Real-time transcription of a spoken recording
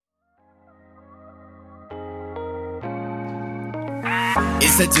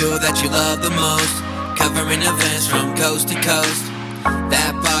It's the duo that you love the most, covering events from coast to coast.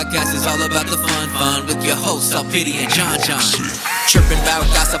 That podcast is all about the fun with your hosts, Alpity and John. Chirping about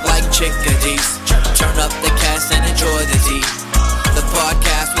gossip like chickadees. Turn up the cast and enjoy the tea. The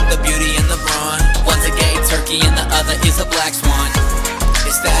podcast with the beauty and the brawn. One's a gay turkey and the other is a black swan.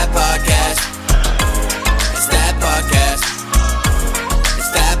 It's that podcast. It's that podcast.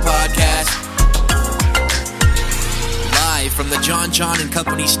 It's that podcast. Live from the John and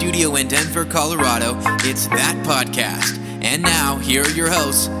Company studio in Denver, Colorado, it's That Podcast. And now, here are your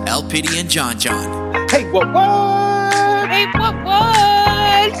hosts, Alpity and John. Hey, what? Hey, what?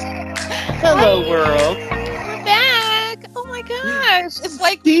 Hello, Hi. world. We're back. Oh my gosh. It's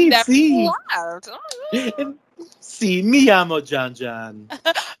like Sí, never sí. left. Sí, mi amo John.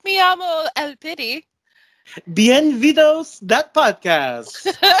 Mi amo Alpity. Bienvenidos, That Podcast.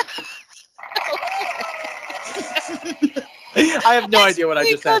 I have no idea what I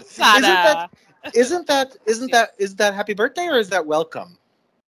just said. Isn't that happy birthday or is that welcome?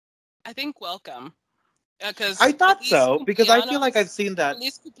 I think welcome. Because I thought so, because I feel like I've seen that.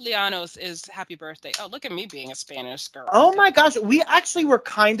 Feliz cumpleaños is happy birthday. Oh, look at me being a Spanish girl. Oh my gosh, we actually were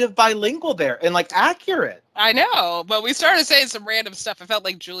kind of bilingual there and like accurate. I know, but we started saying some random stuff. I felt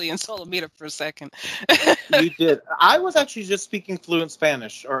like Julian Solomita for a second. You did. I was actually just speaking fluent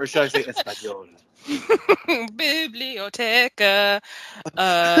Spanish, or should I say Espanol? Biblioteca.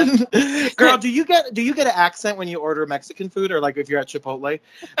 Girl, do you get an accent when you order Mexican food, or like if you're at Chipotle?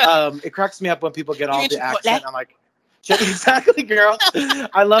 It cracks me up when people get all the accent. I'm like, exactly, girl.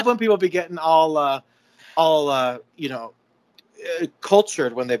 I love when people be getting all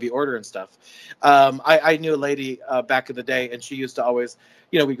cultured when they be ordering stuff. I knew a lady back in the day, and she used to always,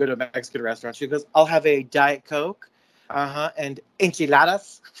 we go to a Mexican restaurant. She goes, "I'll have a Diet Coke, and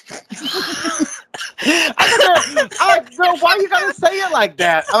enchiladas." I'm like, girl, why you gotta say it like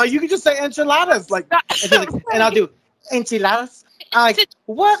that? I'm like, you can just say enchiladas, and I'll do enchiladas. I'm like,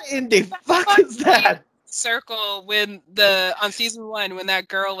 what in the fuck is that? Circle on season 1 when that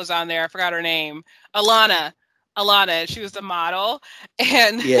girl was on there. I forgot her name. Alana. She was the model,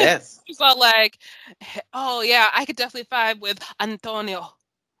 and yes, she's all like, "Oh yeah, I could definitely vibe with Antonio."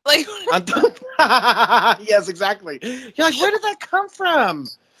 Like, yes, exactly. You're like, where did that come from?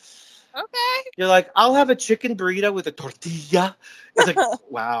 Okay. You're like, I'll have a chicken burrito with a tortilla. It's like,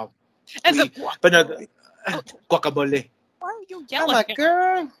 wow. And but no, guacamole. Why are you I'm yelling? like,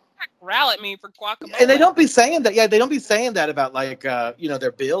 girl. Growl at me for guacamole. And they don't be saying that. Yeah, they don't be saying that about like,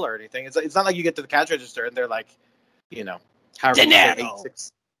 their bill or anything. It's not like you get to the cash register and they're like, how Dinero.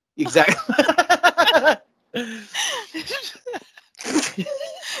 Exactly.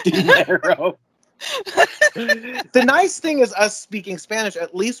 Dinero. The nice thing is us speaking Spanish,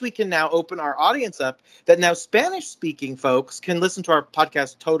 at least we can now open our audience up that now Spanish speaking folks can listen to our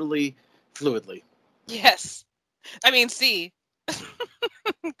podcast totally fluidly. Yes. I mean, sí.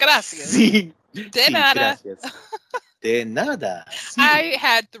 Gracias. Sí. De nada. Gracias. De nada. Sí. I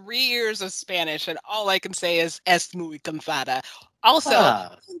had 3 years of Spanish, and all I can say is es muy cansada. Also,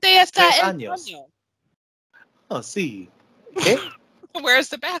 ¿dónde está el baño? Oh, sí. ¿Qué? Where's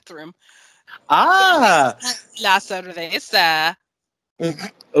the bathroom? Ah. La cerveza.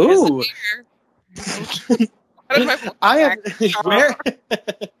 Ooh. I have where?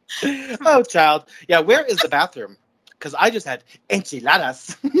 Oh, child. Yeah, where is the bathroom? Because I just had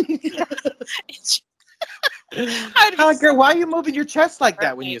enchiladas. Girl, why are you moving your chest like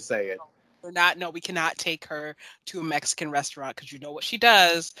that when you say it? We cannot take her to a Mexican restaurant because you know what she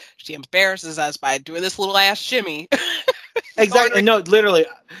does. She embarrasses us by doing this little ass shimmy. Exactly. No, literally,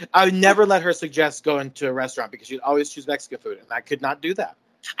 I would never let her suggest going to a restaurant because she'd always choose Mexican food, and I could not do that.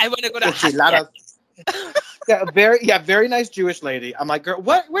 I want to go to enchiladas. Very nice Jewish lady. I'm like, girl,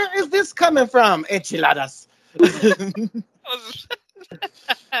 where is this coming from? Enchiladas.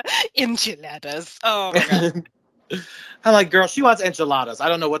 Enchiladas. Oh my god. I'm like, girl, she wants enchiladas. I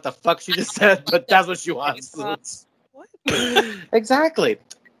don't know what the fuck she just said, but that's what she wants. What? Exactly.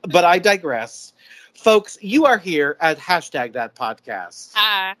 But I digress. Folks, you are here at #That Podcast.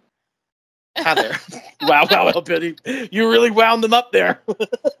 Hi. Hi there. Wow, Alpity. You really wound them up there.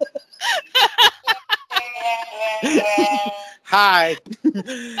 Hi.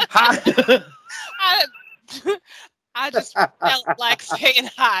 I just felt like saying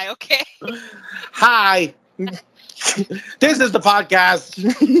hi, okay? Hi. This is the podcast.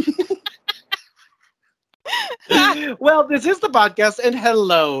 Well, this is the podcast, and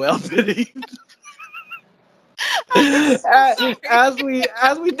hello, Alpity. As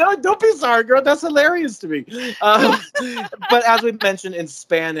we don't be sorry, girl. That's hilarious to me. But as we mentioned in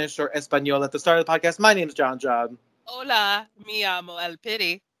Spanish or Espanol at the start of the podcast, my name is John. Hola, mi amo El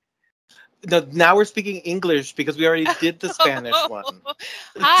Pity. No, now we're speaking English because we already did the Spanish one.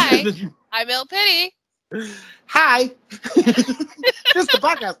 Hi, I'm El Pity. Hi. Just the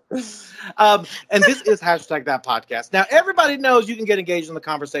podcast. And this is hashtag that podcast. Now, everybody knows you can get engaged in the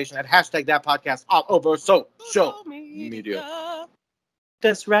conversation at hashtag that podcast all over social media.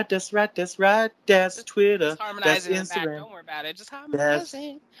 That's right. That's Twitter. Just That's harmonizing in the back. Instagram. Don't worry about it. Just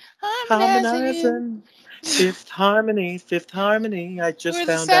Harmonizing. Fifth Harmony. I just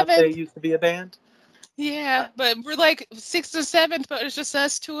found out they used to be a band. Yeah, but we're like 6th or 7th, but it's just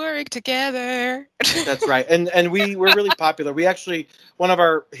us touring together. That's right. And we're really popular. We actually, one of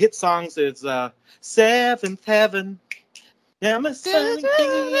our hit songs is Seventh Heaven. Seventh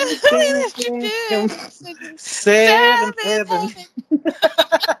Heaven.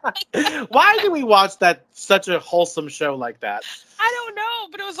 Why do we watch such a wholesome show like that? I don't know,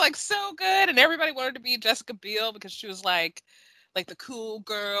 but it was like so good, and everybody wanted to be Jessica Biel because she was like the cool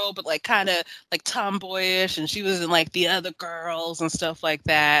girl, but like kind of like tomboyish, and she was in like the other girls and stuff like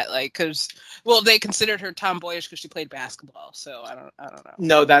that. Like, they considered her tomboyish because she played basketball. So I don't know.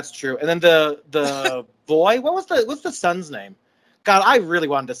 No, that's true. And then the boy, what's the son's name? God, I really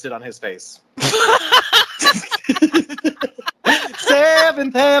wanted to sit on his face.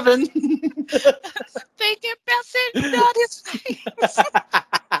 Seventh Heaven. Thinking about sitting on his face.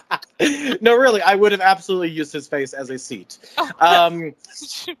 No, really, I would have absolutely used his face as a seat. Was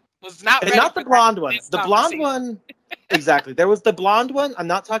not, and not the blonde one. The blonde one, exactly. There was the blonde one. I'm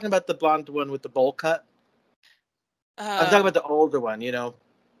not talking about the blonde one with the bowl cut. I'm talking about the older one. You know.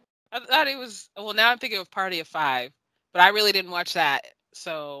 I thought it was. Well, now I'm thinking of Party of Five, but I really didn't watch that.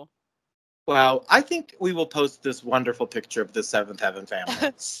 So. Well, I think we will post this wonderful picture of the Seventh Heaven family.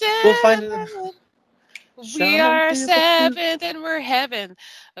 We'll find it. We are 7th and we're heaven.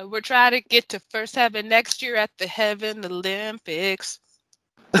 We're trying to get to first heaven next year at the Heaven Olympics.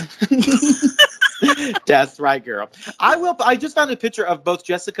 That's right, girl. I just found a picture of both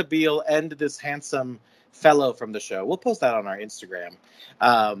Jessica Biel and this handsome fellow from the show. We'll post that on our Instagram.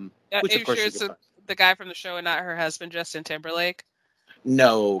 Which of course sure it's the guy from the show and not her husband, Justin Timberlake?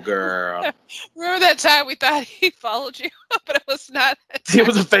 No, girl. Remember that time we thought he followed you, but it was not. It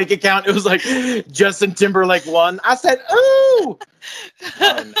was a fake account. It was like Justin Timberlake 1. I said, ooh.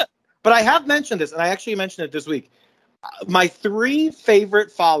 But I have mentioned this, and I actually mentioned it this week. My 3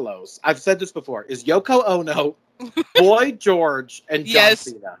 favorite follows, I've said this before, is Yoko Ono, Boy George, and John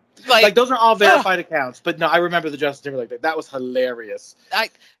Cena. Like those are all verified accounts, but no, I remember the Justin Timberlake thing. That was hilarious.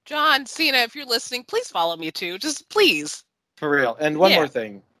 John Cena, if you're listening, please follow me too. Just please. For real. And one more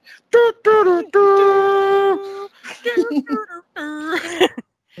thing. No,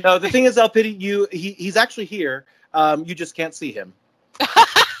 the thing is, El Pity, he's actually here. You just can't see him.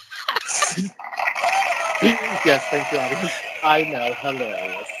 Yes, thank you, audience. I know,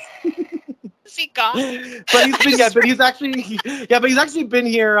 hilarious. Is he gone? But he's actually been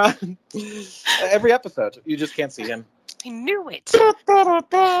here every episode. You just can't see him. I knew it.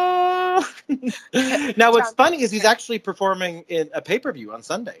 Now, what's funny is he's actually performing in a pay-per-view on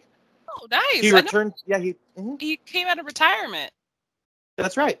Sunday. Oh, nice! He returned. Yeah, he came out of retirement.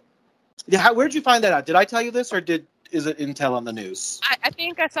 That's right. Yeah, where'd you find that out? Did I tell you this, or is it intel on the news? I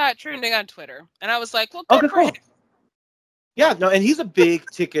think I saw it trending on Twitter, and I was like, "Well, good for him." Yeah, no, and he's a big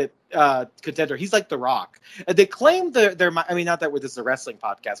ticket contender. He's like The Rock. And they claim I mean, not that this is a wrestling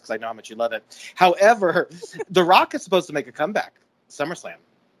podcast, because I know how much you love it. However, The Rock is supposed to make a comeback SummerSlam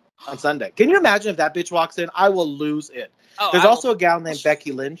on Sunday. Can you imagine if that bitch walks in? I will lose it. There's also a gal named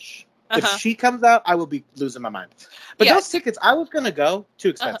Becky Lynch. If she comes out, I will be losing my mind. But those tickets, I was going to go. Too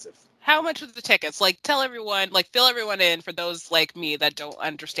expensive. How much are the tickets? Like, tell everyone, fill everyone in for those like me that don't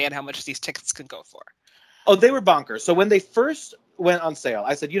understand how much these tickets can go for. Oh, they were bonkers. So when they first went on sale,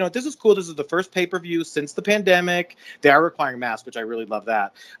 I said, this is cool. This is the first pay-per-view since the pandemic. They are requiring masks, which I really love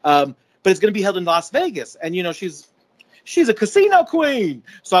that. But it's going to be held in Las Vegas. And, she's a casino queen.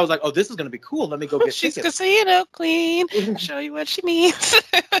 So I was like, oh, this is going to be cool. Let me go get tickets. She's casino queen. Show you what she means.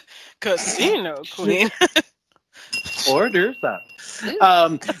 Casino queen. Order some.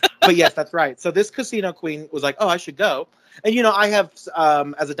 But yes, that's right. So this casino queen was like, oh, I should go. And, I have,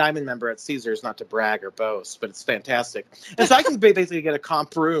 as a Diamond member at Caesars, not to brag or boast, but it's fantastic. And so I can basically get a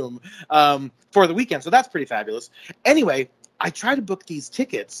comp room for the weekend. So that's pretty fabulous. Anyway, I tried to book these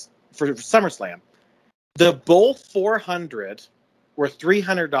tickets for SummerSlam. The Bowl 400 were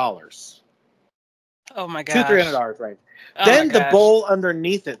 $300. Oh, my gosh. $200-$300, right? Then the bowl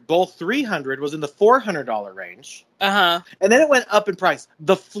underneath it, Bowl 300, was in the $400 range. And then it went up in price.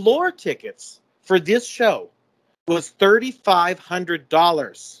 The floor tickets for this show was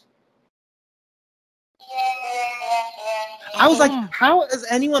 $3,500. I was like, how does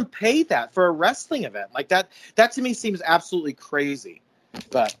anyone pay that for a wrestling event? Like that to me seems absolutely crazy.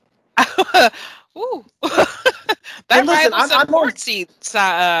 But ooh. That rivals some court seat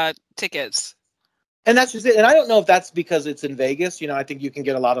tickets. And that's just it. And I don't know if that's because it's in Vegas. I think you can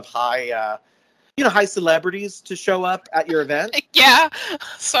get a lot of high celebrities to show up at your event. Yeah.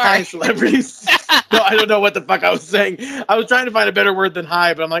 Sorry. High celebrities. No, I don't know what the fuck I was saying. I was trying to find a better word than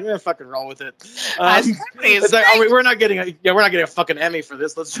high, but I'm like, fucking roll with it. It's like, we're not getting a fucking Emmy for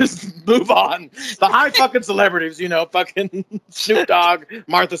this. Let's just move on. The high fucking celebrities, fucking Snoop Dogg,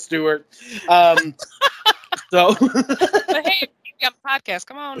 Martha Stewart. So. But hey, you got a podcast.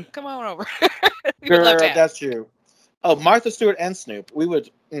 Come on over. Girl, that's true. Oh, Martha Stewart and Snoop. We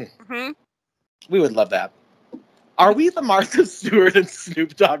would. We would love that. Are we the Martha Stewart and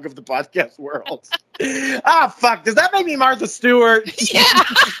Snoop Dogg of the podcast world? Fuck. Does that make me Martha Stewart? Yeah.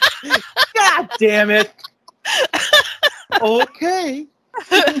 God damn it. Okay.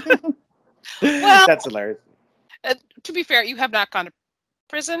 Well, that's hilarious. To be fair, you have not gone to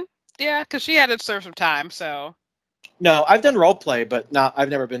prison. Yeah, because she had to serve some time, so. No, I've done role play, but I've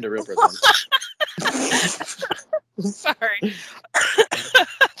never been to real prison. Sorry.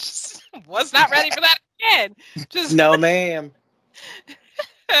 Was not ready for that again. No, ma'am.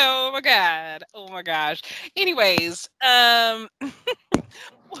 Oh my gosh. Anyways,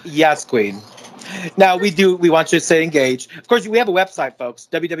 yes, Queen. Now we want you to stay engaged. Of course, we have a website, folks.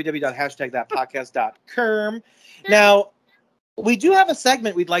 www.#thatpodcast.com. Now, we do have a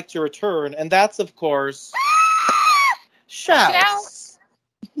segment we'd like to return, and that's, of course, shouts.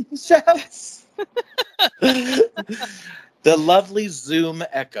 Shouts. The lovely Zoom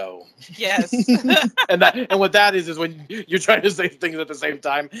echo. Yes. and what that is when you're trying to say things at the same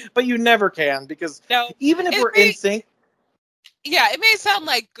time, but you never can, because even if we're in sync. Yeah, it may sound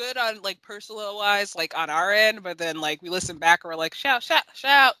like good on like personal wise, like on our end, but then like we listen back and we're like, shout.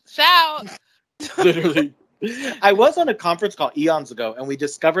 Literally. I was on a conference call eons ago, and we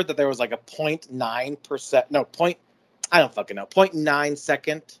discovered that there was like a 0.9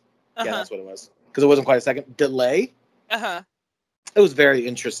 second. Yeah, that's what it was. Because it wasn't quite a second delay. Uh-huh. It was very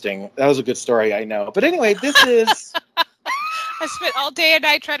interesting. That was a good story, I know. But anyway, this is... I spent all day and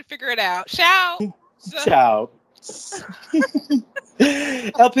night trying to figure it out. Shout!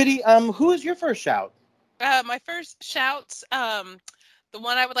 LPD, who is your first shout? My first shouts, the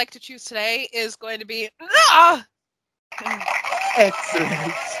one I would like to choose today is going to be...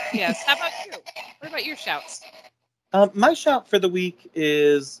 Excellent. Yes. How about you? What about your shouts? My shout for the week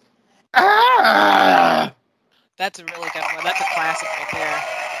is... That's a really good one. That's a classic right there.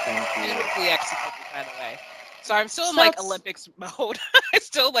 Thank you. Beautifully executed, by the way. So I'm still in like Olympics mode. I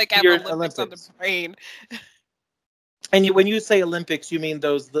still like have Olympics on the brain. And when you say Olympics, you mean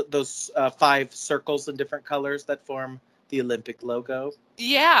those 5 circles in different colors that form the Olympic logo?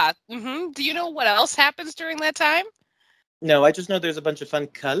 Yeah. Mm-hmm. Do you know what else happens during that time? No, I just know there's a bunch of fun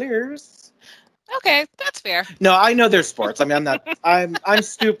colors. Okay, that's fair. No, I know there's sports. I mean, I'm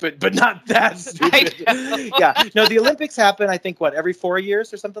stupid, but not that stupid. Yeah. No, the Olympics happen, I think, every 4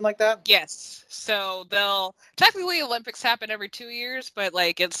 years or something like that? Yes. So technically Olympics happen every 2 years, but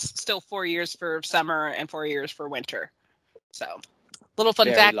like it's still 4 years for summer and 4 years for winter. So, little fun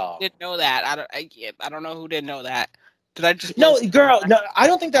fact, I didn't know that. I don't know who didn't know that. Did I just... No, girl, no, I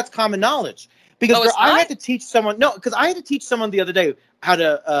don't think that's common knowledge. Because I had to teach someone the other day how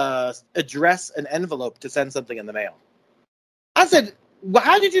to address an envelope to send something in the mail. I said, well,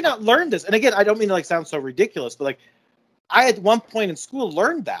 how did you not learn this? And again, I don't mean to sound so ridiculous, but I at one point in school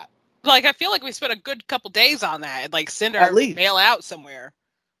learned that. Like, I feel like we spent a good couple days on that and send our mail out somewhere.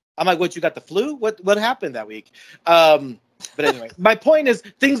 I'm like, what, you got the flu? What happened that week? But anyway, my point is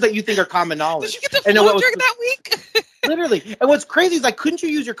things that you think are common knowledge. Did you get the flu during that week? Literally. And what's crazy is couldn't you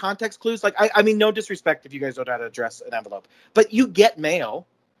use your context clues? I mean, no disrespect if you guys don't know how to address an envelope, but you get mail,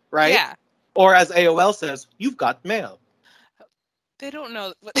 right? Yeah. Or as AOL says, you've got mail. They don't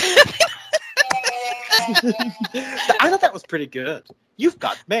know. I thought that was pretty good. You've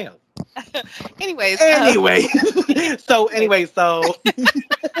got mail. Anyway. So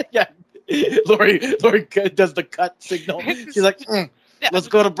yeah. Lori does the cut signal. She's like, let's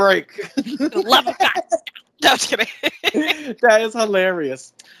go to break. Love it. No, I'm kidding. That is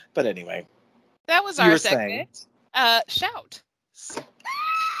hilarious. But anyway. That was our segment. Shout.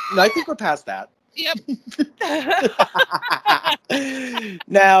 No, I think we're past that. Yep.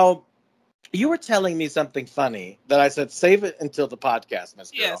 Now, you were telling me something funny that I said, save it until the podcast,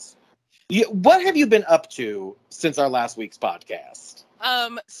 Miss Girl. Yes. What have you been up to since our last week's podcast?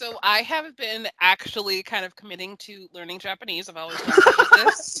 So I have been actually kind of committing to learning Japanese. I've always wanted to do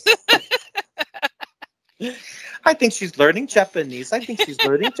this. I think she's learning Japanese. Did you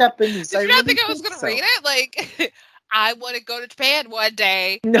not think I was going to read it? Like, I want to go to Japan one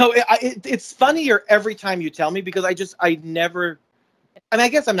day. No, it's funnier every time you tell me because I never. I mean, I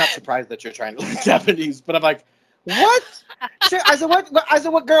guess I'm not surprised that you're trying to learn Japanese, but I'm like, what? I said,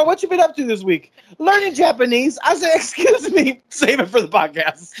 what, girl? What you been up to this week? Learning Japanese. I said, excuse me. Save it for the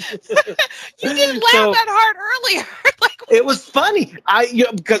podcast. You didn't laugh that hard earlier. Like, it was funny.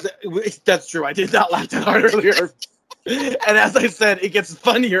 Because that's true. I did not laugh that hard earlier. And as I said, it gets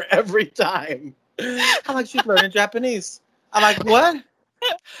funnier every time. I'm like, she's learning Japanese. I'm like, what?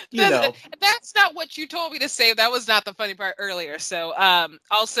 That's not what you told me to say. That was not the funny part earlier. So,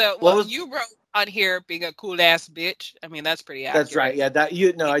 also, you wrote on here being a cool ass bitch. I mean, that's pretty accurate. That's right. Yeah,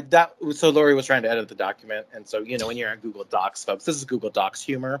 so Lori was trying to edit the document, and so when you're on Google Docs, folks, this is Google Docs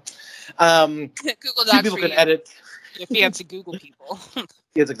humor. Google Docs people can edit. Your fancy Google people.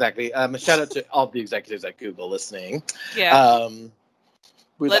 Yes, exactly. Shout out to all the executives at Google listening. Yeah.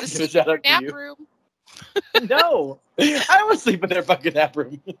 We'd Let like us to see shout your out to nap you. room. No, I don't want to sleep in their fucking nap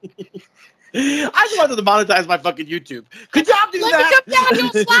room. I just wanted to monetize my fucking YouTube. Could y'all do that? Let me come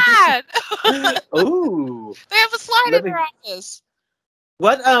down your slide. Ooh. They have a slide in their office.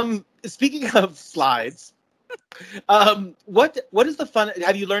 What? Speaking of slides, what is the fun?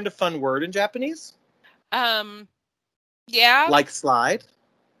 Have you learned a fun word in Japanese? Yeah. Like slide.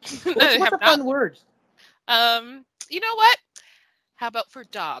 What's a fun word? You know what? How about for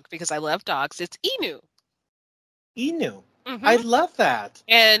dog? Because I love dogs. It's inu. Inu. Mm-hmm. I love that.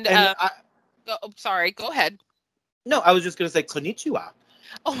 And sorry, go ahead. No, I was just going to say konnichiwa.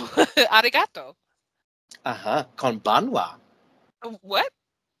 Oh, arigato. Konbanwa. What?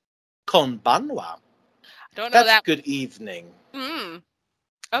 Konbanwa. I don't know that. Good evening.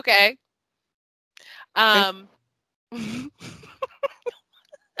 Okay.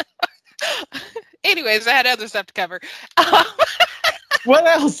 Anyways, I had other stuff to cover. What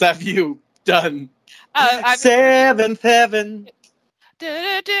else have you done? Seventh Heaven.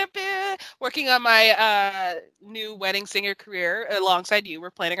 Working on my new wedding singer career alongside you.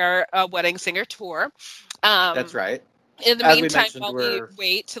 We're planning our wedding singer tour. That's right. In the meantime, while we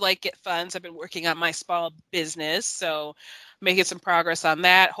wait to get funds, I've been working on my small business, so making some progress on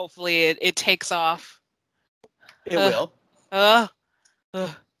that. Hopefully, it takes off. It will.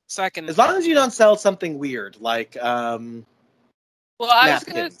 So I can. As long as you don't sell something weird like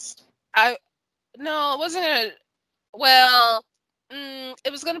napkins. No, it wasn't gonna. Well,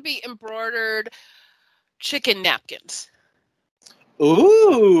 it was gonna be embroidered chicken napkins.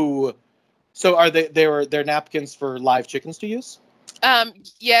 Ooh. So are they're napkins for live chickens to use?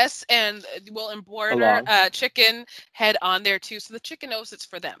 Yes, and we'll embroider a chicken head on there too, so the chicken knows it's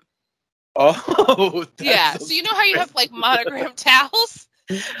for them. Oh, yeah. So you know how you have monogram towels?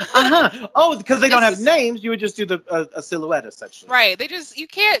 Oh, because they don't have names, you would just do a silhouette essentially. Right. You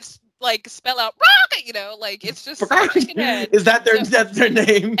can't spell out rocket, it's just chicken head. Is that that's their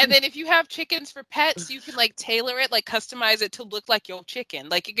name? And then if you have chickens for pets, you can tailor it, customize it to look like your chicken.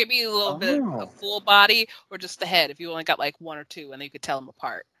 It could be a little bit of full body or just the head if you only got one or two, and then you could tell them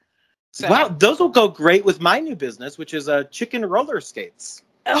apart. So, wow, those will go great with my new business, which is chicken roller skates.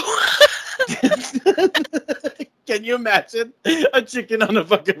 Can you imagine a chicken on a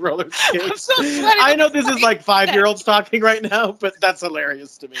fucking roller skate? I'm so sweaty. I know this is 5-year-olds talking right now, but that's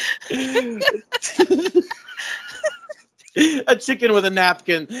hilarious to me. A chicken with a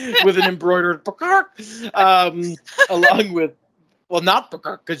napkin with an embroidered along with, well, not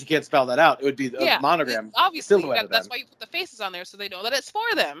because you can't spell that out. It would be a monogram. Obviously, that's why you put the faces on there so they know that it's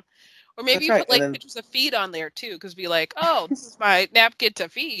for them. Or maybe you put pictures of feed on there too, because be oh, this is my napkin to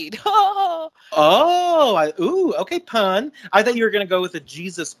feed. Okay, pun. I thought you were going to go with a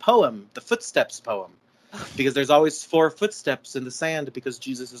Jesus poem, the Footsteps poem, because there's always 4 footsteps in the sand because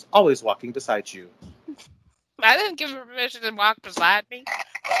Jesus is always walking beside you. I didn't give him permission to walk beside me.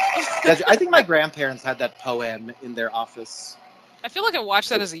 I think my grandparents had that poem in their office. I feel like I watched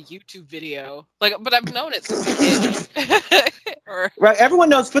that as a YouTube video, but I've known it since a kid. Right, everyone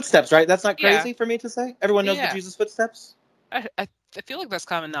knows footsteps, right? That's not crazy for me to say. Everyone knows the Jesus footsteps. I feel like that's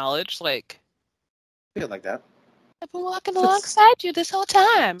common knowledge. I feel like that. I've been walking alongside you this whole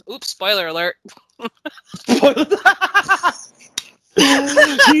time. Oops! Spoiler alert. He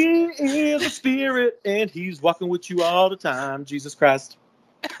is a spirit, and he's walking with you all the time. Jesus Christ.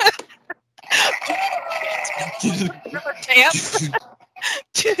 Dance.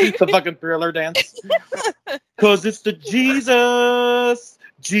 The fucking Thriller dance. Cause it's the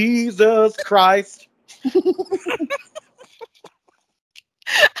Jesus Christ.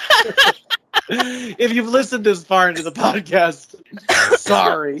 If you've listened this far into the podcast,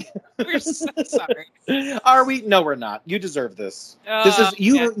 sorry. We're so sorry. Are we? No, we're not. You deserve this. This is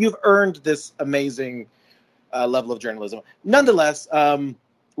you. You've earned this amazing level of journalism. Nonetheless,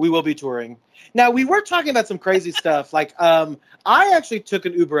 we will be touring. Now, we were talking about some crazy stuff. Like, I actually took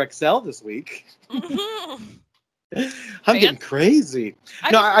an Uber XL this week. Mm-hmm. I'm getting crazy.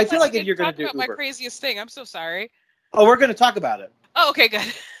 I feel like if you're going to do Uber. My craziest thing. I'm so sorry. Oh, we're going to talk about it. Oh, okay,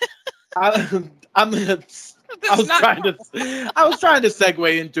 good. I'm gonna. I was trying to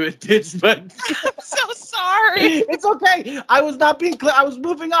segue into it, bitch, but I'm so sorry. It's okay. I was not being clear. I was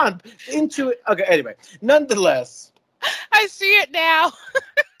moving on into it. Okay, anyway. Nonetheless. I see it now.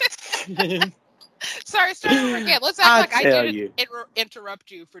 Sorry, start over again. Let's act like I didn't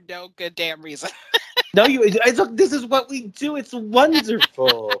interrupt you for no good damn reason. No, this is what we do. It's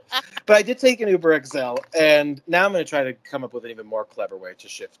wonderful. But I did take an Uber XL, and now I'm going to try to come up with an even more clever way to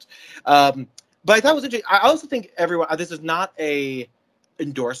shift. But I thought it was interesting. I also think everyone, this is not a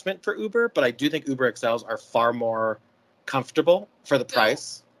endorsement for Uber, but I do think Uber XLs are far more comfortable for the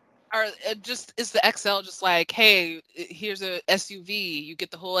price. Is the XL just like, hey, here's a SUV, you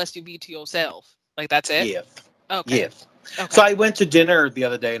get the whole SUV to yourself? Like, that's it? Yeah. Okay. Yeah. Okay. So I went to dinner the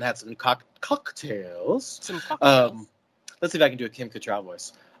other day and had some cocktails. Some cocktails. Let's see if I can do a Kim Cattrall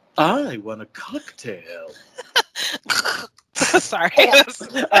voice. I want a cocktail. Sorry.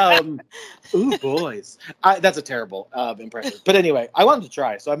 Boys. That's a terrible impression. But anyway, I wanted to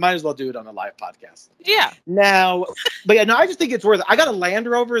try, so I might as well do it on a live podcast. Yeah. Now, I just think it's worth it. I got a Land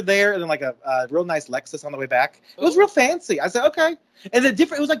Rover there and then like a real nice Lexus on the way back. It was real fancy. I said, okay. And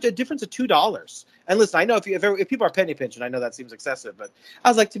it was like the difference of $2. And listen, I know if people are penny pinching, I know that seems excessive, but I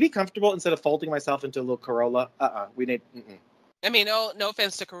was like, to be comfortable instead of folding myself into a little Corolla, we need. I mean, no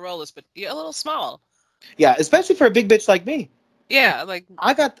offense to Corollas, but a little small. Yeah, especially for a big bitch like me. Yeah, like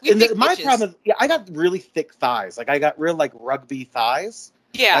I got. My problem is, I got really thick thighs. Like I got real like rugby thighs.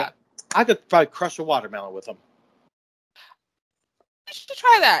 Yeah, like, I could probably crush a watermelon with them. You should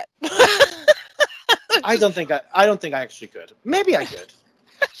try that. I don't think I actually could. Maybe I could.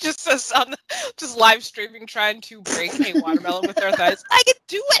 just live streaming trying to break a watermelon with their thighs. I can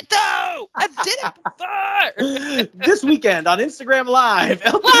do it though. I did it before. This weekend on Instagram Live.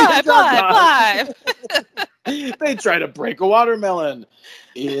 Live. They try to break a watermelon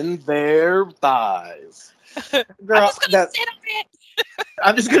in their thighs. Girl,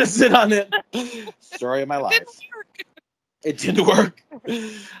 I'm just gonna sit on it. Story of my life. It didn't work.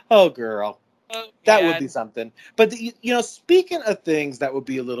 Oh, girl. Oh, that would be something. But, speaking of things that would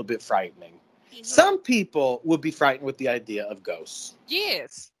be a little bit frightening, some people would be frightened with the idea of ghosts.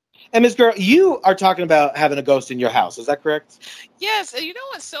 Yes. And Ms. Girl, you are talking about having a ghost in your house. Is that correct? Yes. And you know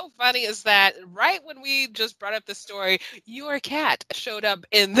what's so funny is that right when we just brought up the story, your cat showed up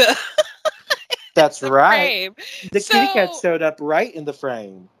in the That's right. frame. The kitty cat showed up right in the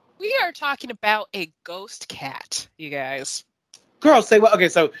frame. We are talking about a ghost cat, you guys. Girl, say what? Okay,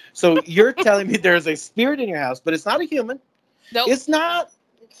 so you're telling me there's a spirit in your house, but it's not a human. Nope. It's not,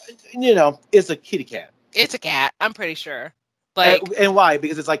 it's a kitty cat. It's a cat, I'm pretty sure. Like, and why?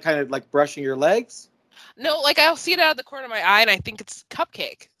 Because it's like kind of like brushing your legs? No, like I'll see it out of the corner of my eye and I think it's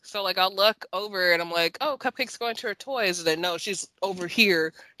Cupcake. So like I'll look over and I'm like, oh, Cupcake's going to her toys. And then no, she's over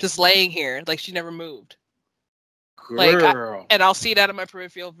here, just laying here. Like she never moved. Girl. And I'll see it out of my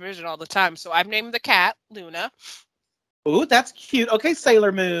peripheral vision all the time. So I've named the cat Luna. Ooh, that's cute. Okay,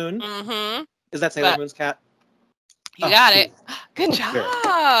 Sailor Moon. Mm-hmm. Is that Sailor Moon's cat? You got it. Good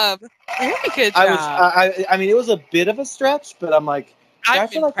job. Very good job. I mean, it was a bit of a stretch, but I'm like, I'm I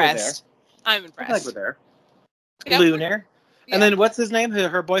feel impressed. Like I'm impressed. I feel like we're there. Yep. Lunar. Yeah. And then what's his name?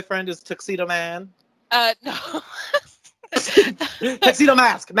 Her boyfriend is Tuxedo Man. No. Tuxedo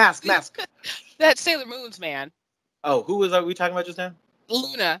Mask. That's Sailor Moon's man. Oh, who was we talking about just now?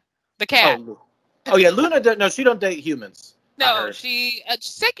 Luna, the cat. Oh yeah, Luna. She don't date humans. No, she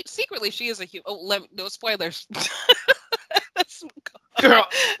secretly she is a human. Oh, no spoilers. Girl,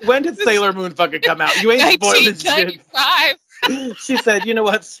 when did Sailor Moon fucking come out? You ain't spoiling shit. She said, "You know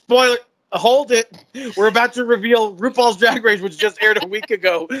what? Spoiler. Hold it. We're about to reveal RuPaul's Drag Race, which just aired a week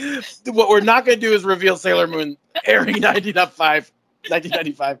ago. What we're not going to do is reveal Sailor Moon airing 1995.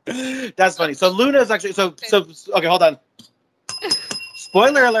 That's funny. So Luna is actually so. Okay, hold on.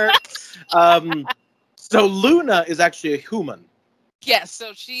 Spoiler alert. So Luna is actually a human. Yes,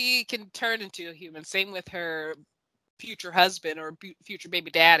 so she can turn into a human. Same with her future husband or future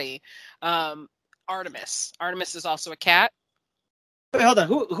baby daddy, Artemis. Artemis is also a cat. Wait, hold on.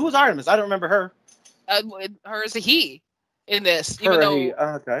 Who's Artemis? I don't remember her. Her is a he in this. Her even though, he.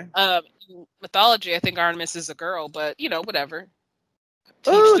 Okay. In mythology, I think Artemis is a girl, but whatever.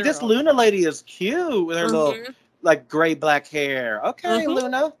 Ooh, this Luna lady is cute with her little Mhm. like gray black hair. Okay, Mhm.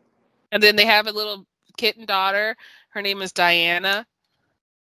 Luna. And then they have a little kitten daughter. Her name is Diana.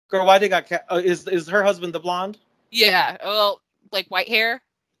 Girl, why they got cat? Is her husband the blonde? Yeah. Well, like white hair.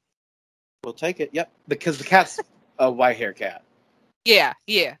 We'll take it. Yep, because the cat's a white hair cat. Yeah.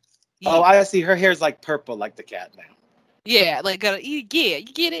 Yeah. Oh, I see. Her hair's like purple, like the cat now. Yeah. Like you get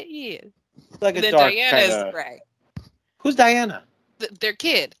it. Yeah. Like a And then dark Diana kind is of. gray. Who's Diana? Their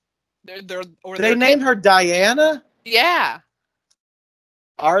kid. They named her Diana. Yeah.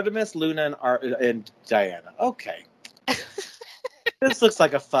 Artemis, Luna, and Diana. Okay. This looks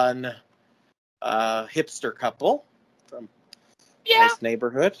like a fun hipster couple from a nice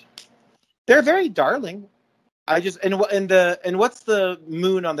neighborhood. They're very darling. I just and what's the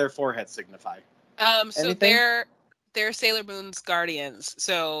moon on their forehead signify? So they're Sailor Moon's guardians.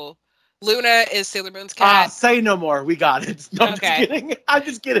 So Luna is Sailor Moon's cat. Say no more. We got it. No, Okay. I'm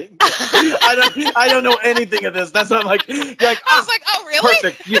just kidding. I don't know anything of this. That's not like you're like. I was like, oh really?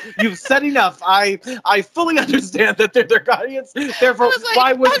 Perfect. You've said enough. I fully understand that they're their guardians. Therefore, like,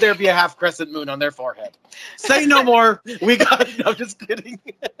 why would there be a half crescent moon on their forehead? Say no more. We got it. No, I'm just kidding.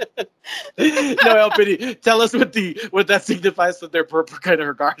 No, LPD. Tell us what that signifies that they're kind of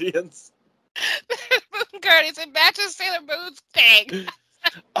her guardians. Moon guardians. It matches Sailor Moon's thing.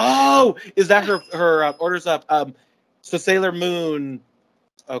 Oh, is that her orders up? So Sailor Moon,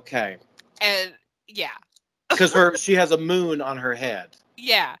 okay. And yeah, because she has a moon on her head.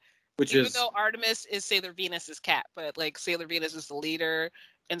 Yeah, which even though Artemis is Sailor Venus's cat, but like Sailor Venus is the leader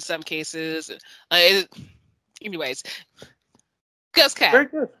in some cases. Anyways, Ghost Cat. Very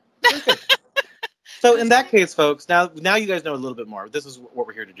good. Very good. So in that case, folks, now you guys know a little bit more. This is what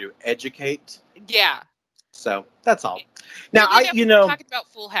we're here to do: educate. Yeah. So that's all. Now we're talking about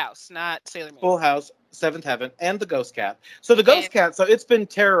Full House, not Sailor Moon. Full House, Seventh Heaven, and the Ghost Cat. So the Ghost Cat, so it's been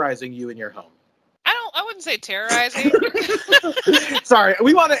terrorizing you in your home. I wouldn't say terrorizing. Sorry,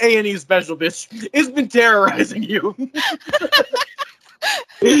 we want an A&E special, bitch. It's been terrorizing you.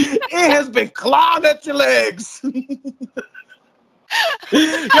 It has been clawing at your legs.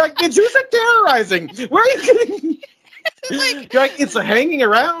 You're like, did you say terrorizing? Where are you getting? You're like, it's hanging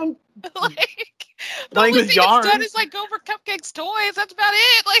around. Playing with yarn. It's done is like go for Cupcake's toys. That's about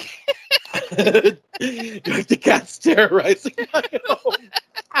it. Like the cat's terrorizing my home.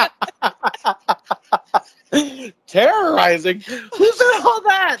 Terrorizing? Who said all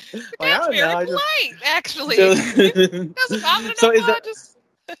that? The cat's very polite, actually.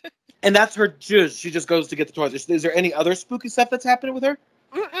 And that's her jizz. She just goes to get the toys. Is there any other spooky stuff that's happening with her?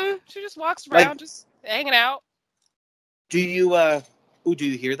 She just walks around, just hanging out. Do you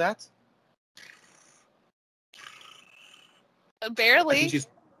hear that? Barely.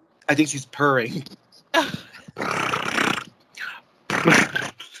 I think she's purring.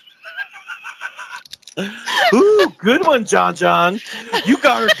 Ooh, good one, John. You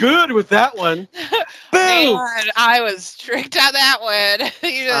got her good with that one. Boom! Man, I was tricked on that one.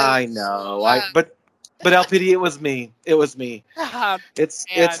 I know. But LPD, it was me. It was me.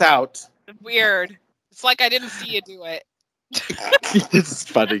 It's out. Weird. It's like I didn't see you do it. This is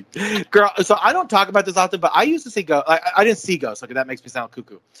funny, girl. So I don't talk about this often, but I used to see ghosts. I didn't see ghosts. Okay, that makes me sound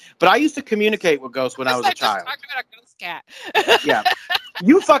cuckoo. But I used to communicate with ghosts when I was a child. Talking about a ghost cat. Yeah,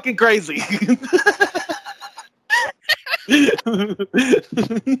 you fucking crazy.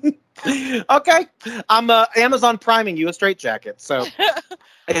 Okay, I'm Amazon priming you a straitjacket, so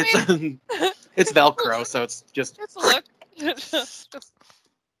it's Velcro, so it's just. It's a look.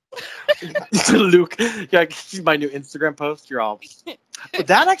 Luke, yeah, my new Instagram post. You're all.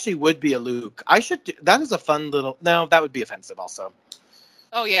 That actually would be a Luke. That is a fun little. No, that would be offensive also.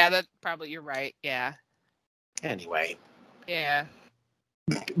 Oh yeah, that probably you're right. Yeah. Anyway. Yeah.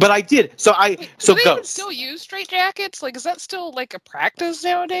 But I did. So do they even ghosts. still use straitjackets? Like, is that still like a practice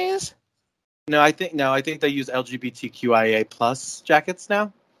nowadays? No, I think they use LGBTQIA plus jackets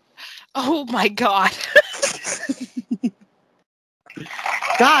now. Oh my god.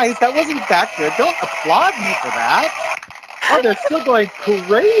 Guys, that wasn't that good. Don't applaud me for that. Oh, they're still going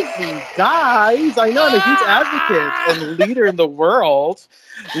crazy, guys. I know I'm a huge advocate and leader in the world.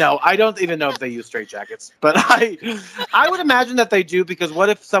 No, I don't even know if they use straitjackets, but I would imagine that they do, because what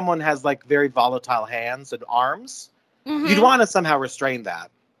if someone has like very volatile hands and arms? Mm-hmm. You'd want to somehow restrain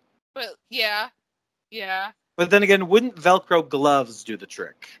that. But yeah. But then again, wouldn't Velcro gloves do the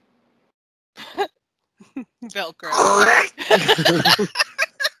trick? Velcro.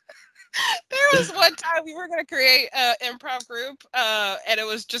 There was one time we were going to create an improv group, and it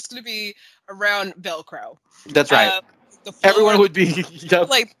was just going to be around Velcro. That's right. the floor, everyone would be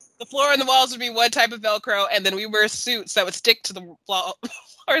like the floor and the walls would be one type of Velcro, and then we wear suits that would stick to the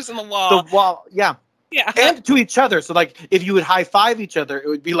floors and the wall. The wall, yeah. Yeah. And to each other. So, like, if you would high five each other, it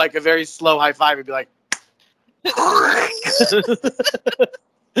would be like a very slow high five. It'd be like,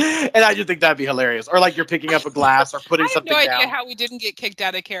 and I just think that'd be hilarious. Or like you're picking up a glass or putting something down. I have no idea how we didn't get kicked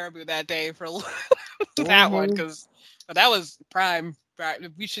out of Caribou that day for that one, because that was prime.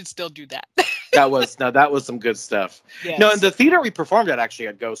 We should still do that. that was some good stuff. Yes. No, and the theater we performed at actually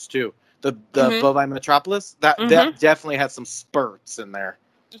had Ghost too. The Bovine Metropolis, that definitely had some spurts in there.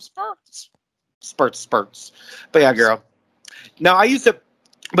 Spurts. But yeah, girl. Now I used to,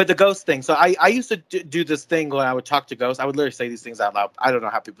 but the ghost thing. So I used to do this thing when I would talk to ghosts. I would literally say these things out loud. I don't know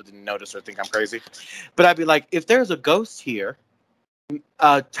how people didn't notice or think I'm crazy, but I'd be like, if there's a ghost here,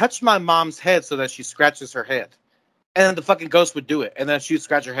 touch my mom's head so that she scratches her head, and then the fucking ghost would do it, and then she'd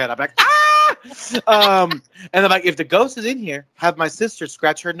scratch her head. I'd be like, ah! And then like, if the ghost is in here, have my sister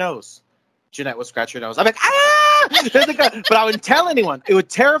scratch her nose. Jeanette would scratch her nose. I'm like, ah! But I wouldn't tell anyone. It would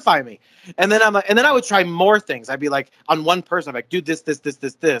terrify me. And then I would try more things. I'd be like, on one person, I'm like, do this.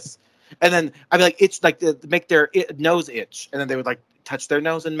 And then I'd be like, itch, like make their nose itch. And then they would like touch their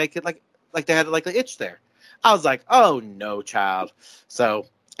nose and make it like they had like the itch there. I was like, oh no, child. So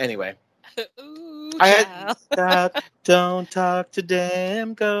anyway, Ooh, I had that. Don't talk to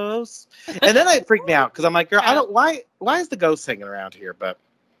damn ghosts. And then it freaked me out because I'm like, girl, I don't. Why is the ghost hanging around here? But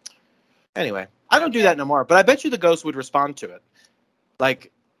anyway, I don't do that no more. But I bet you the ghost would respond to it.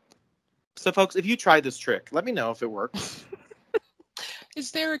 Like, so folks, if you try this trick, let me know if it works.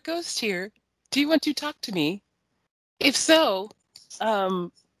 Is there a ghost here? Do you want to talk to me? If so,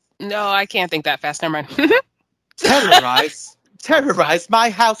 no, I can't think that fast. Never mind. Terrorize my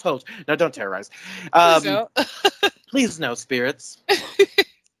household. No, don't terrorize. Please no, spirits.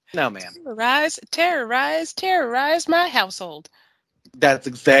 No, ma'am. Terrorize my household. That's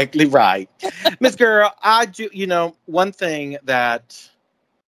exactly right. Miss Girl, I do, one thing that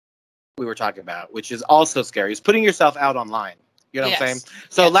we were talking about, which is also scary, is putting yourself out online. You know what I'm saying?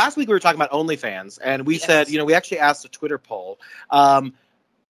 So last week we were talking about OnlyFans, and we said, we actually asked a Twitter poll,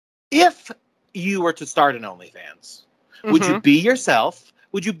 if you were to start an OnlyFans, would you be yourself?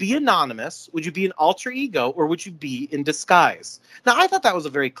 Would you be anonymous? Would you be an alter ego? Or would you be in disguise? Now, I thought that was a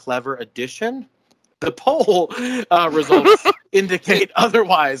very clever addition. The poll results indicate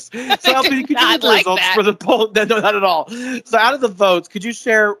otherwise. So, Albany, could you read the results for the poll? No, not at all. So, out of the votes, could you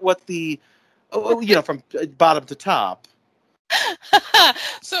share what the, from bottom to top?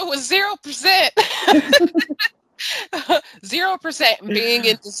 So, it was 0%. 0% being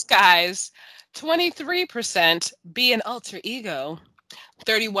in disguise. 23% be an alter ego.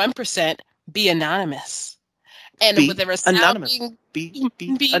 31% be anonymous. And with a resounding be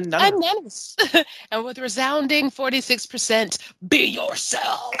anonymous. And with a resounding 46% be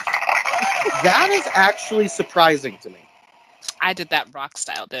yourself. That is actually surprising to me. I did that rock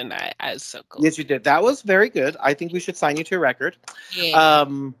style, didn't I? I was so cool. Yes, you did. That was very good. I think we should sign you to a record. Yeah.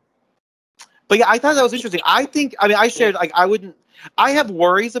 But yeah, I thought that was interesting. I shared, like, I have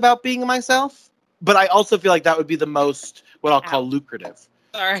worries about being myself, but I also feel like that would be the most, what I'll call lucrative.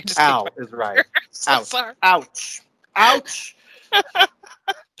 Sorry. Ow is right. So ouch. Sorry. Ouch.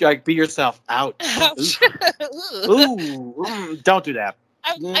 Like, be yourself. Ouch. Ooh. Don't do that.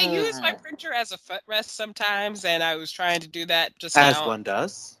 I use my printer as a footrest sometimes, and I was trying to do that just as now. As one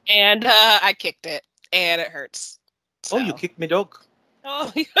does. And I kicked it, and it hurts. So. Oh, you kicked me, dog.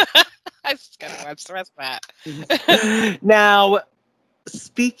 Oh, I just gotta watch the rest of that. Now,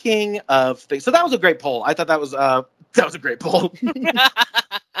 speaking of things, so that was a great poll. I thought that was a great poll.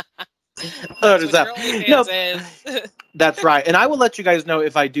 That's right. And I will let you guys know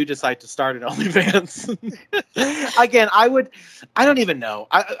if I do decide to start an OnlyFans. Again, I don't even know.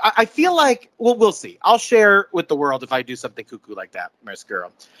 I feel like, well, we'll see. I'll share with the world if I do something cuckoo like that, Miss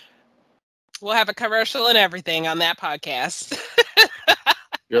Girl. We'll have a commercial and everything on that podcast.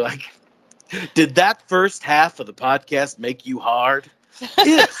 You're like, did that first half of the podcast make you hard?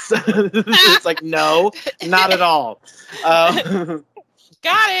 Yes. It's like, no, not at all. Got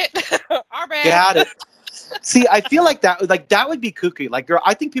it. Our bad. Got it. See, I feel like that would be kooky. Like, girl,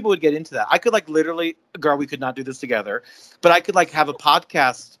 I think people would get into that. I could, like, literally, girl, we could not do this together, but I could, like, have a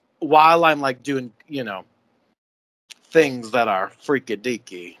podcast while I'm, like, doing, things that are freaky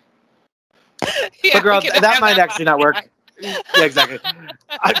deaky. Yeah, but, girl, that might actually not work. Yeah, exactly.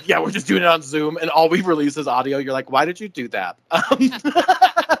 We're just doing it on Zoom, and all we release is audio. You're like, why did you do that?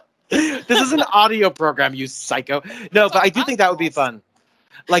 This is an audio program, you psycho. No, but I do think that would be fun.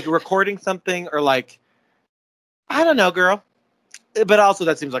 Like, recording something, or, like, I don't know, girl. But also,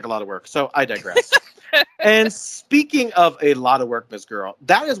 that seems like a lot of work, so I digress. And speaking of a lot of work, Miss Girl,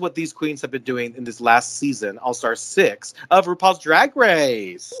 that is what these queens have been doing in this last season, All-Star 6 of RuPaul's Drag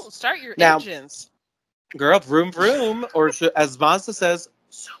Race. Ooh, start your Now, engines. Girl, vroom, vroom, or as Mazda says,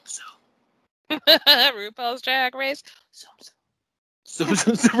 zoom, zoom. RuPaul's Drag Race. Zoom, zoom.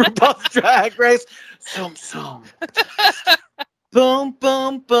 RuPaul's Drag Race. Zoom, zoom. Boom,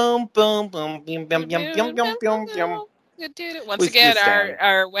 boom, boom, boom, boom, yum, yum, yum, yum, yum, yum, yum. Once again,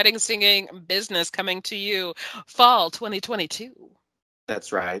 our wedding singing business coming to you fall 2022.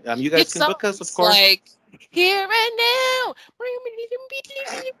 That's right. You guys can book us, of course. Like Here and Now.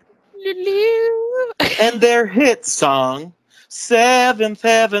 And their hit song, Seventh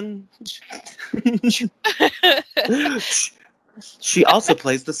Heaven. She also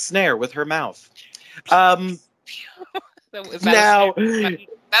plays the snare with her mouth. Now,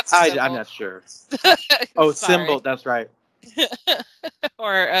 that's I'm not sure. Oh, symbol. That's right.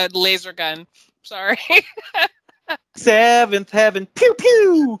 Or a laser gun. Sorry. Seventh Heaven. Pew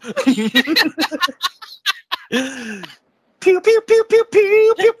pew. Pew pew pew pew pew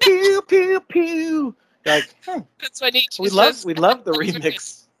pew pew pew pew. Like, that's what we love the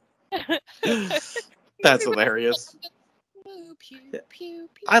remix. That's hilarious.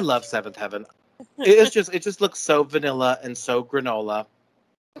 I love Seventh Heaven. It just looks so vanilla and so granola.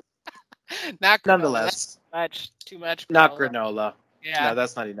 Not granola. Nonetheless, That's too much. Granola. Not granola. Yeah. No,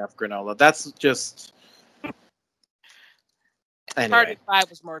 that's not enough granola. That's just. Anyway. Party of 5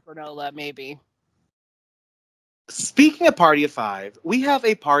 was more granola, maybe. Speaking of Party of 5, we have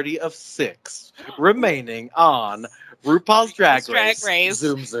a party of 6 remaining on RuPaul's Drag Race.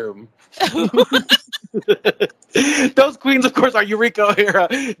 Zoom, zoom. Those queens, of course, are Eureka O'Hara,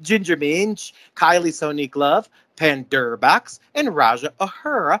 Ginger Minj, Kylie Sonique Love, Pandurbox, and Raja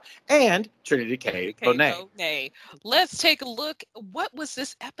O'Hara, and Trinity K. Bonet. Let's take a look. What was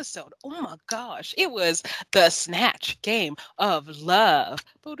this episode? Oh my gosh. It was the Snatch Game of Love.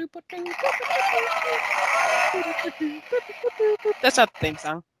 That's not the theme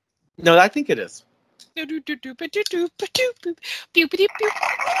song. No, I think it is. Pew, pew, pew,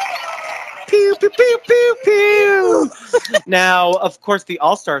 pew, pew. Now, of course, the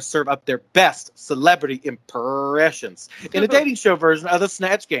All-Stars serve up their best celebrity impressions in a dating show version of the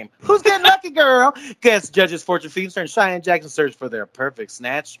Snatch Game. Who's getting lucky, girl? Guest judges Fortune Feimster and Cheyenne Jackson search for their perfect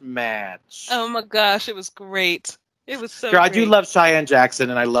snatch match. Oh my gosh, it was great. It was so girl, great. I do love Cheyenne Jackson,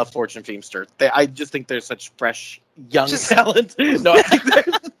 and I love Fortune Feimster. I just think they're such fresh, young talent. No, I think they're...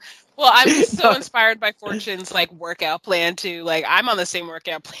 Well, I'm just so inspired by Fortune's workout plan too. I'm on the same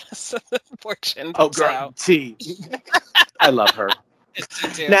workout plan as Fortune. Oh, girl, T. I love her.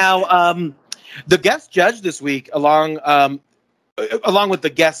 Too. Now, the guest judge this week, along with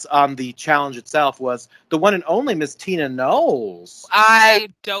the guests on the challenge itself, was the one and only Miss Tina Knowles. I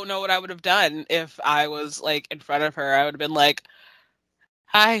don't know what I would have done if I was in front of her. I would have been like,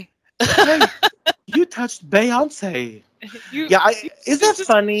 "Hi." Hey, you touched Beyonce. Isn't that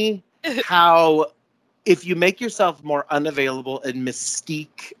funny how if you make yourself more unavailable and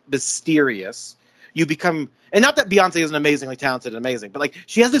mysterious, you become, and not that Beyonce isn't amazingly talented and amazing, but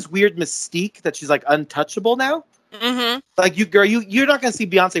she has this weird mystique that she's untouchable now. Mm-hmm. You're not going to see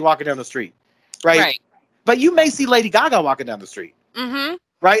Beyonce walking down the street, right? But you may see Lady Gaga walking down the street. Mm-hmm.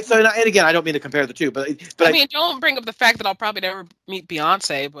 Right. So, and again, I don't mean to compare the two, but I mean, don't bring up the fact that I'll probably never meet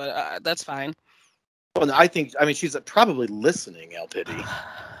Beyonce, but that's fine. Well, she's probably listening, El Pity.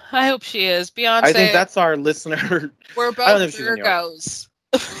 I hope she is. Beyonce. I think that's our listener. We're both Virgos.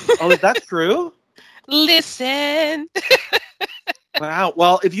 Oh, is that true? Listen. Wow.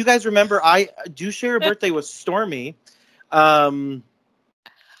 Well, if you guys remember, I do share a birthday with Stormy. No,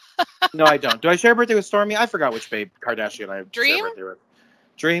 I don't. Do I share a birthday with Stormy? I forgot which babe Kardashian I Dream? share a birthday with.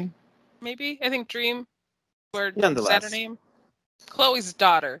 Dream? Maybe. I think Dream. Or nonetheless. Is that her name? Chloe's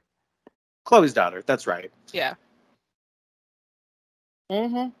daughter. That's right. Yeah.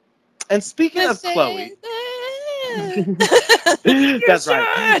 Mm-hmm. And speaking of Chloe. That's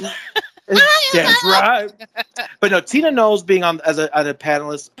right. That's right. But no, Tina Knowles being on as a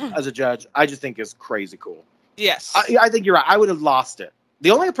panelist, as a judge, I just think is crazy cool. Yes. I think you're right. I would have lost it. The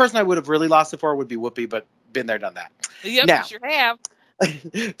only person I would have really lost it for would be Whoopi, but been there, done that. Yep, now, you sure have.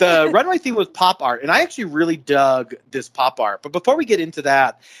 The runway theme was pop art, and I actually really dug this pop art. But before we get into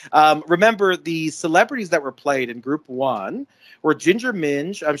that, remember the celebrities that were played in Group 1 were Ginger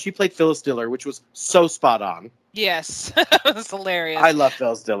Minj. She played Phyllis Diller, which was so spot on. Yes, it was hilarious. I love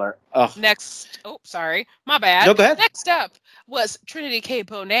Phyllis Diller. Oh. Next, sorry, my bad. No, go ahead. Next up was Trinity K.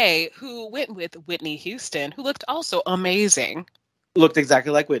 Bonet, who went with Whitney Houston, who looked also amazing. Looked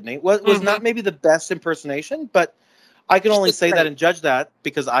exactly like Whitney. Was not maybe the best impersonation, but I can only say that and judge that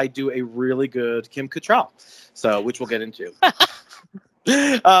because I do a really good Kim Cattrall, which we'll get into.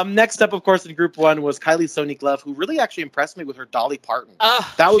 Next up, of course, in Group 1 was Kylie Sonique Love, who really actually impressed me with her Dolly Parton.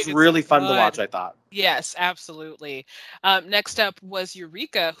 That was really fun to watch, I thought. Yes, absolutely. Next up was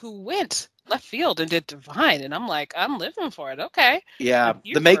Eureka, who went left field and did Divine, and I'm like, I'm living for it. Okay. Yeah,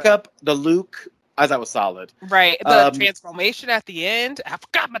 the makeup, the look, I thought was solid. Right, the transformation at the end. I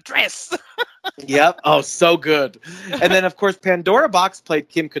forgot my dress. Yep. Oh, so good. And then, of course, Pandora Box played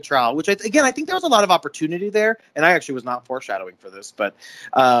Kim Cattrall, which, I think there was a lot of opportunity there. And I actually was not foreshadowing for this. But,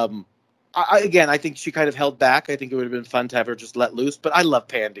 I think she kind of held back. I think it would have been fun to have her just let loose. But I love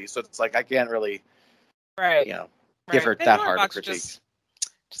Pandy. So it's like I can't really, give her that hard a critique.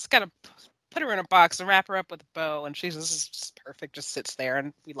 Just got to put her in a box and wrap her up with a bow. And she's just perfect. Just sits there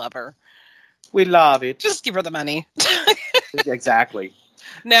and we love her. We love it. Just give her the money. Exactly.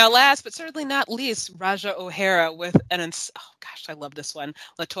 Now, last but certainly not least, Raja O'Hara with I love this one,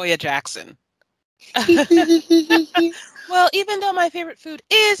 LaToya Jackson. Well, even though my favorite food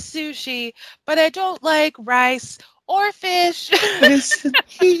is sushi, but I don't like rice or fish.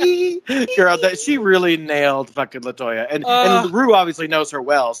 Girl, she really nailed fucking LaToya. And Rue obviously knows her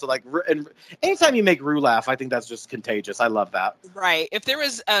well. So, and anytime you make Rue laugh, I think that's just contagious. I love that. Right. If there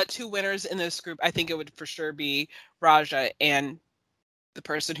was 2 winners in this group, I think it would for sure be Raja and the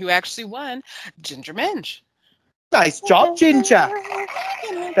person who actually won, Ginger Minj. Nice job, Ginger.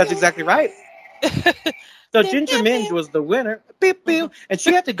 That's exactly right. So Ginger Minj was the winner. Beep, beep. And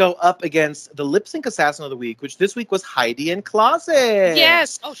she had to go up against the Lip Sync Assassin of the Week, which this week was Heidi N Closet.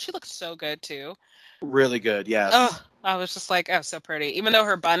 Yes. Oh, she looks so good, too. Really good, yes. Oh, I was just like, oh, so pretty. Even though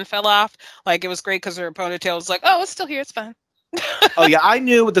her bun fell off, it was great because her ponytail was like, oh, it's still here. It's fine. Oh, yeah. I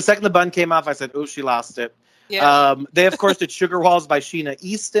knew the second the bun came off, I said, oh, she lost it. Yeah. They, of course, did Sugar Walls by Sheena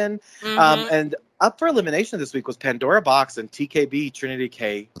Easton. Mm-hmm. And up for elimination this week was Pandora Box and TKB Trinity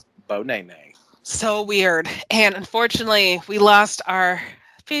K. Bonet. So weird. And unfortunately, we lost our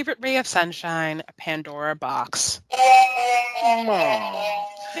favorite ray of sunshine, Pandora Box.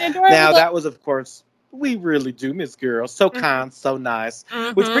 Now, that was, of course, we really do miss girl. So kind, so nice.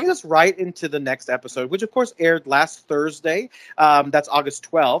 Mm-hmm. Which brings us right into the next episode, which, of course, aired last Thursday. That's August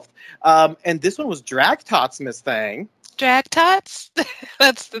 12th. And this one was Drag Tots, Miss Thing. Drag Tots?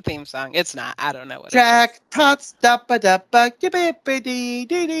 That's the theme song. It's not. I don't know what Drag Tots.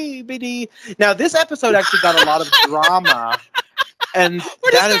 Da-ba-da-ba-dee-dee-dee-dee. Now, this episode actually got a lot of drama. And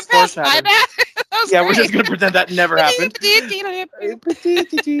that is foreshadowing. Yeah, we're just going to pretend that never happened.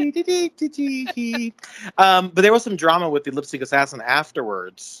 But there was some drama with the Lip Sync Assassin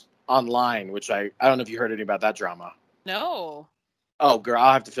afterwards online, which I don't know if you heard any about that drama. No. Oh, girl,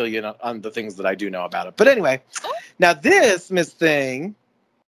 I'll have to fill you in on the things that I do know about it. But anyway, now this, Miss Thing.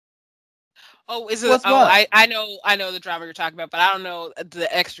 Oh, is it? I know the drama you're talking about, but I don't know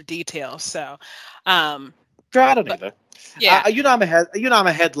the extra details. So, girl, I don't either. Yeah, I'm a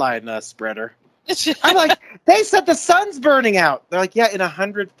headline spreader. I'm like, they said the sun's burning out. They're like, yeah, in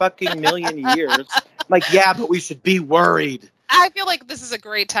 100 fucking million years. I'm like, yeah, but we should be worried. I feel like this is a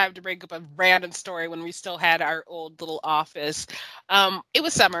great time to bring up a random story when we still had our old little office. It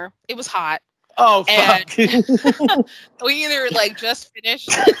was summer. It was hot. Oh, fuck. We either just finished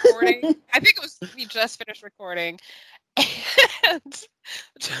recording. I think we just finished recording. And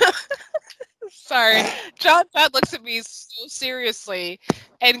sorry, John looks at me so seriously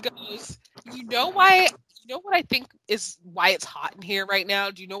and goes, you know what I think is why it's hot in here right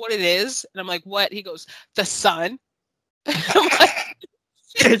now? Do you know what it is? And I'm like, what? He goes, the sun. I'm like,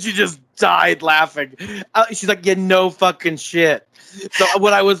 and she just died laughing. She's like, yeah, no fucking shit. So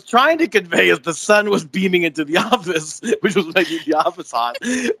what I was trying to convey is the sun was beaming into the office, which was making the office hot.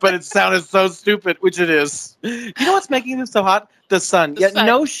 But it sounded so stupid, which it is. You know what's making this so hot? The sun. Sun.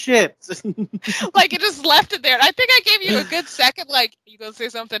 No shit. It just left it there. And I think I gave you a good second. You gonna say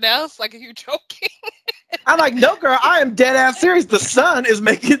something else? Are you joking? I'm like, no, girl, I am dead ass serious. The sun is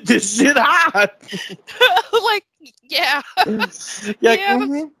making this shit hot. Yeah. Yeah.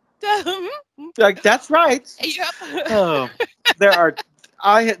 Mm-hmm. That's right. Yep. Oh,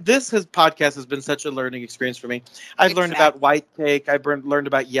 this podcast has been such a learning experience for me. I've learned about white cake. I've learned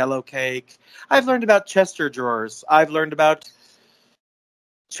about yellow cake. I've learned about Chester drawers. I've learned about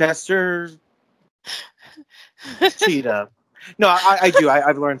Chester cheetah. No, I do.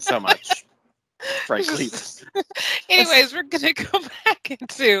 I've learned so much. Frankly. Anyways, we're gonna go back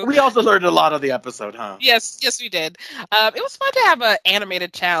into. We also learned a lot of the episode, huh? Yes, we did. It was fun to have an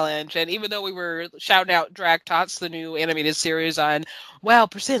animated challenge, and even though we were shouting out Drag Tots, the new animated series on Wow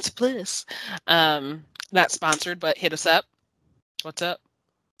Presents Plus, not sponsored, but hit us up. What's up?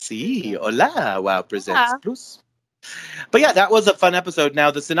 Sí, hola, Wow Presents Plus. But yeah, that was a fun episode.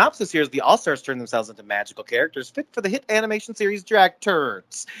 Now, the synopsis here is the All-Stars turn themselves into magical characters fit for the hit animation series Drag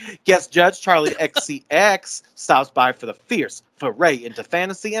Turds. Guest judge Charlie XCX stops by for the fierce foray into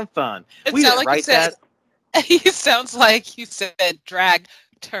fantasy and fun. We didn't write that. He sounds like you said drag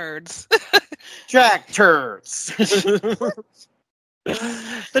turds. Drag turds.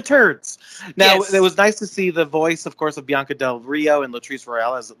 The turds. Now, yes. It was nice to see the voice, of course, of Bianca Del Rio and Latrice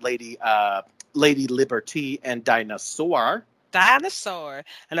Royale as Lady Liberty and Dinosaur.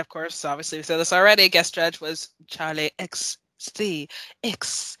 And of course, obviously we said this already, guest judge was Charlie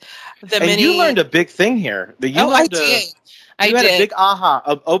XCX. You learned a big thing here. I did. You had a big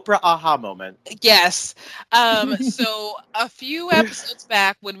Oprah aha moment. Yes. So a few episodes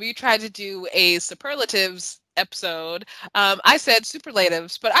back when we tried to do a superlatives episode, I said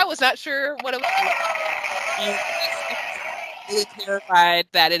superlatives, but I was not sure what it was. Really clarified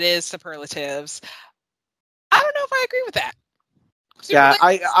that it is superlatives. I don't know if I agree with that.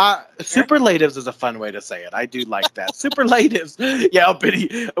 Superlatives is a fun way to say it. I do like that. Superlatives. Yeah,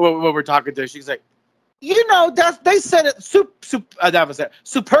 Biddy, when we're talking to her, she's like, they said it. That was it.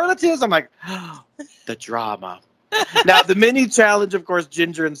 Superlatives. I'm like, the drama. Now, the mini challenge, of course,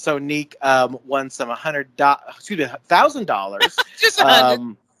 Ginger and Sonique won some $1,000. Just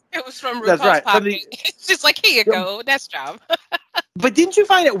 $100. It was from RuPaul's That's right. Poppy. It's just like, here you go. That's job. But didn't you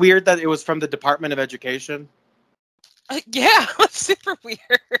find it weird that it was from the Department of Education? Yeah, it's super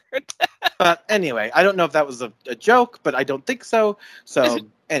weird. But anyway, I don't know if that was a joke, but I don't think so. So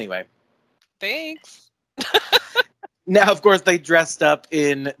anyway. Thanks. Now, of course, they dressed up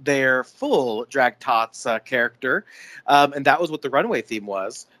in their full Drag Tots character, and that was what the runway theme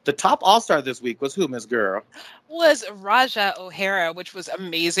was. The top all-star this week was who, Miss Girl? Was Raja O'Hara, which was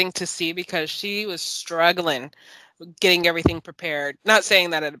amazing to see because she was struggling getting everything prepared. Not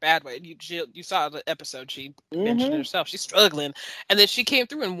saying that in a bad way. You saw the episode. She mentioned herself. She's struggling. And then she came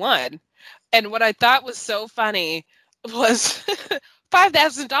through and won. And what I thought was so funny was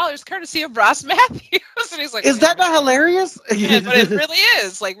 $5,000 courtesy of Ross Matthews. And he's like, is that not hilarious? Yeah, but it really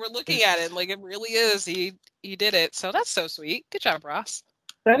is. Like, we're looking at it. Like, it really is. He did it. So that's so sweet. Good job, Ross.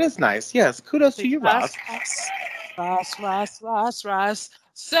 That is nice. Yes. Kudos to you, Ross. Ross.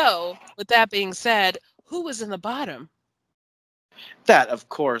 So, with that being said, who was in the bottom? That, of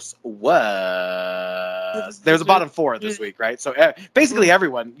course, was... There's a bottom four this week, right? So, basically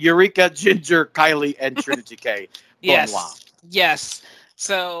everyone. Eureka, Ginger, Kylie, and Trinity K. Yes.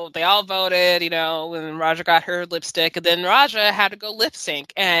 So they all voted, when Raja got her lipstick, and then Raja had to go lip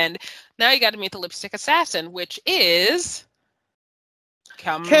sync. And now you got to meet the lipstick assassin, which is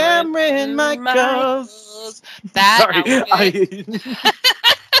Cameron Michaels.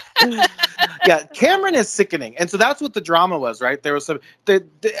 Yeah, Cameron is sickening. And so that's what the drama was, right? There was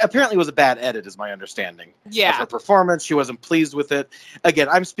apparently it was a bad edit, is my understanding. Yeah. Of her performance, she wasn't pleased with it. Again,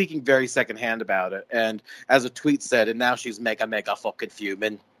 I'm speaking very secondhand about it. And as a tweet said, and now she's mega fucking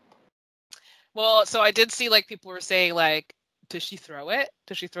fuming. Well, so I did see, people were saying, does she throw it?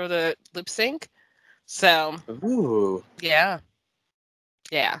 Does she throw the lip sync? So. Ooh. Yeah.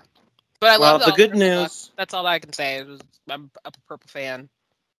 Yeah. But I love the good news. That's all I can say. I'm a purple fan.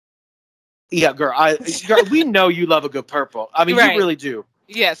 Yeah, girl, we know you love a good purple. I mean, right. You really do.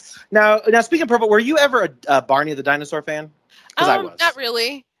 Yes. Now, speaking of purple, were you ever a Barney the Dinosaur fan? Because I was. Not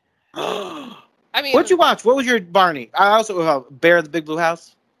really. I mean, what'd you watch? What was your Barney? I also Bear in the Big Blue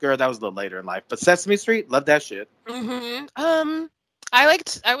House. Girl, that was a little later in life. But Sesame Street, loved that shit. Mm-hmm.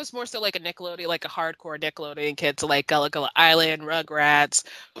 I was more so like a Nickelodeon, like a hardcore Nickelodeon kid, so like Gullah Gullah Island, Rugrats,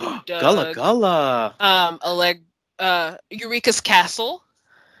 Gullah Gullah. Eureka's Castle.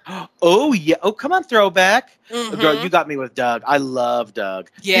 Oh yeah! Oh, come on, throwback! Mm-hmm. Girl, you got me with Doug. I love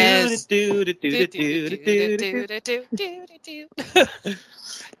Doug. Yes. I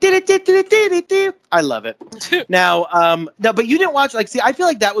love it. Now, no, but you didn't watch. See, I feel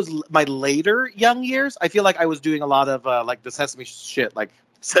like that was my later young years. I feel like I was doing a lot of the Sesame shit,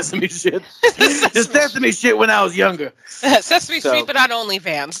 Sesame shit. The Sesame shit when I was younger. Sesame Street, but on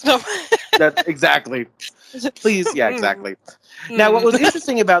OnlyFans. No. That's exactly. Please, yeah, exactly. Now, what was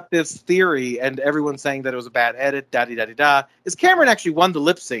interesting about this theory, and everyone saying that it was a bad edit, is Cameron actually won the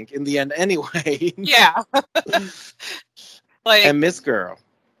lip sync in the end anyway. Yeah. And Miss Girl,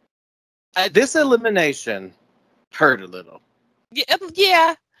 this elimination hurt a little.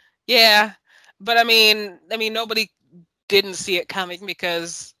 Yeah. But I mean, nobody didn't see it coming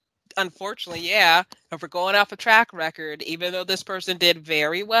because, unfortunately, if we're going off a track record, even though this person did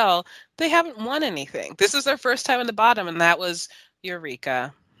very well, they haven't won anything. This is their first time in the bottom, and that was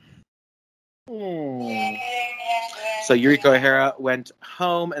Eureka. So Eureka O'Hara went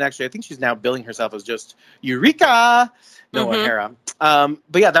home, and actually I think she's now billing herself as just Eureka, no O'Hara. But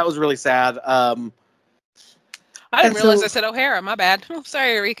yeah, that was really sad. I didn't realize I said O'Hara. My bad. I'm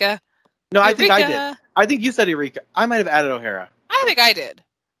sorry, Eureka. No, I think I did. I think you said Eureka. I might have added O'Hara. I think I did.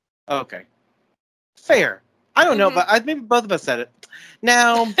 Okay. Fair. I don't know, but maybe both of us said it.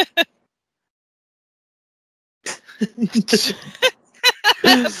 Now...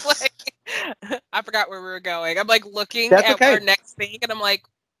 I forgot where we were going. I'm like looking at our next thing, and I'm like,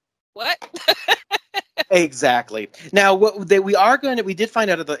 "What?" Exactly. Now, we did find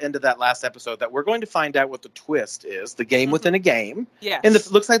out at the end of that last episode that we're going to find out what the twist is, the game within a game. Yes. And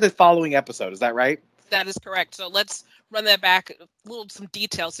it looks like the following episode. Is that right? That is correct. So let's run that back some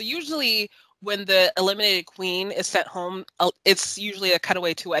details. So usually when the eliminated queen is sent home, it's usually a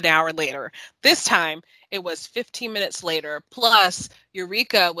cutaway to an hour later. This time, it was 15 minutes later. Plus,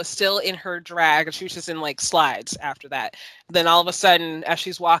 Eureka was still in her drag, and she was just in like slides after that. Then all of a sudden, as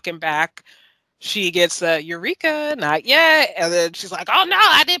she's walking back, she gets Eureka, not yet. And then she's like, "Oh no,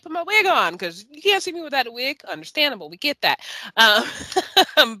 I didn't put my wig on because you can't see me without a wig." Understandable, we get that.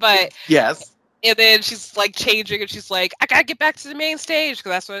 But yes. And then she's like changing, and she's like, "I gotta get back to the main stage,"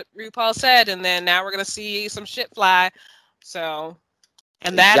 because that's what RuPaul said. And then now we're gonna see some shit fly. So,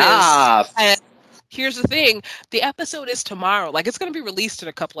 and that is. And here's the thing: the episode is tomorrow. Like, it's gonna be released in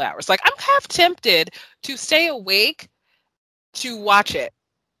a couple hours. Like, I'm half tempted to stay awake to watch it.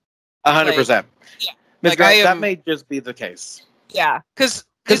 100%. Yeah, Ms. Grant, that may just be the case. Yeah, because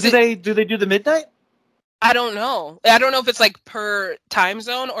do they do the midnight? I don't know. I don't know if it's like per time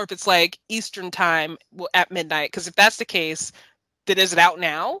zone or if it's like Eastern time at midnight. Because if that's the case, then is it out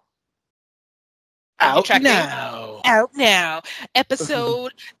now? Out now. Out now.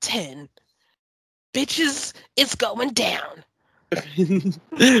 Episode 10. Bitches, it's going down.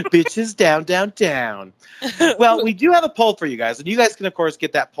 Bitches down, down, down. Well, we do have a poll for you guys, and you guys can, of course,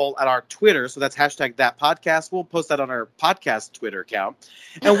 get that poll at our Twitter. So that's #thatpodcast. We'll post that on our podcast Twitter account.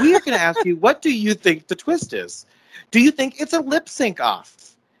 And we are going to ask you, what do you think the twist is? Do you think it's a lip sync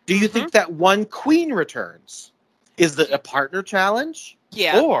off? Do you think that one queen returns? Is it a partner challenge?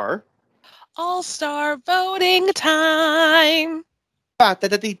 Yeah. Or all-star voting time. Now,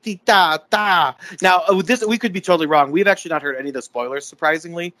 this we could be totally wrong. We've actually not heard any of the spoilers,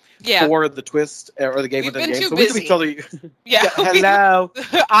 surprisingly, for the twist or the game within the game. So we could be totally. Hello.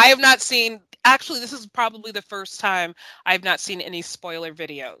 I have not seen. Actually, this is probably the first time I have not seen any spoiler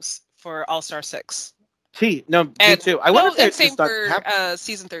videos for All Star 6. Me too. I wonder if it's same for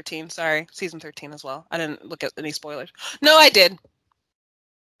season 13. Sorry, season 13 as well. I didn't look at any spoilers. No, I did.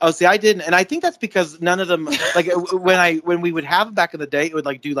 Oh, see, I didn't, and I think that's because none of them, like when we would have them back in the day, it would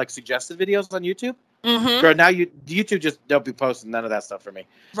like do like suggested videos on YouTube. Girl, now YouTube just don't be posting none of that stuff for me.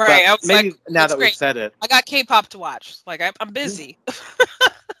 Right? But maybe now that we've said it, I got K-pop to watch. Like I'm busy.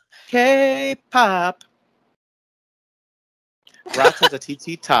 K-pop.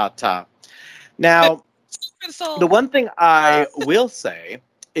 Rat-ta-ta-ti-ti-ta-ta. Now, the one thing I will say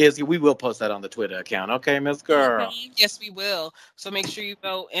is we will post that on the Twitter account. Okay, Miss Girl? Yes, we will. So make sure you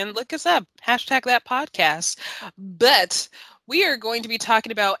go and look us up. #thatpodcast. But we are going to be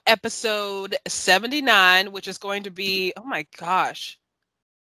talking about episode 79, which is going to be, oh my gosh.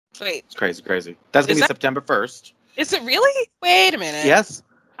 Wait. It's crazy. That's going to be September 1st. Is it really? Wait a minute. Yes.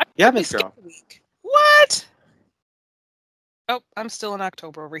 Yeah, Miss Girl. What? Oh, I'm still in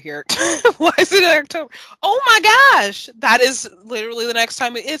October over here. Why is it in October? Oh my gosh! That is literally the next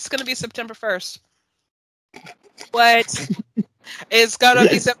time. It's going to be September 1st. What? It's going to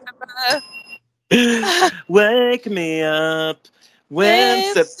be September. Wake me up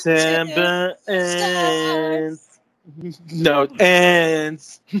when September ends. No, it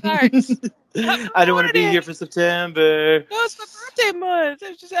ends. I don't want to be here for September. No, it's my birthday month.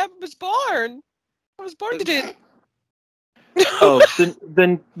 I was born. I was born today. Oh,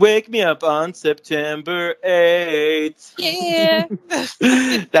 then wake me up on September 8th. Yeah.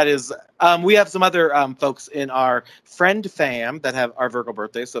 That is, we have some other folks in our friend fam that have our Virgo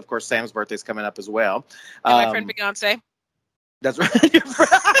birthdays. So, of course, Sam's birthday is coming up as well. And my friend Beyonce. That's right.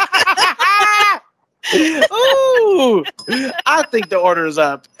 Ooh, I think the order is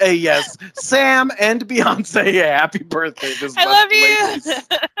up. Yes, Sam and Beyonce. Yeah, happy birthday. I love you.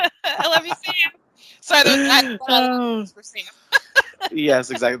 I love you, Sam. Sorry, that was for Sam.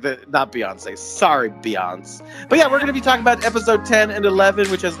 Yes, exactly. Not Beyonce. Sorry, Beyonce. But yeah, we're going to be talking about episode 10 and 11,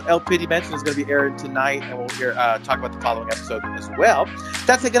 which, as El Pity mentioned, is going to be aired tonight, and we'll talk about the following episode as well.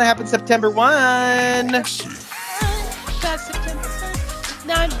 That's going to happen September 1. That's September 1st.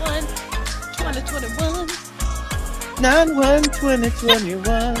 9/1/2021.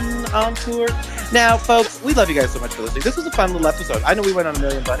 9/1/2021. on tour. Now, folks, we love you guys so much for listening. This was a fun little episode. I know we went on a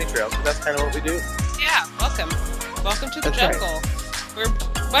million bunny trails, but that's kind of what we do. Yeah, welcome. Welcome to the jungle, where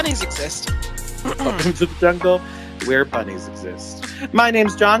bunnies exist. Welcome to the jungle, where bunnies exist. My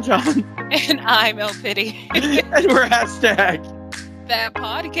name's John. And I'm El Pity. And we're hashtag that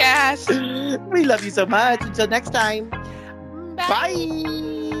podcast. We love you so much. Until next time. Bye.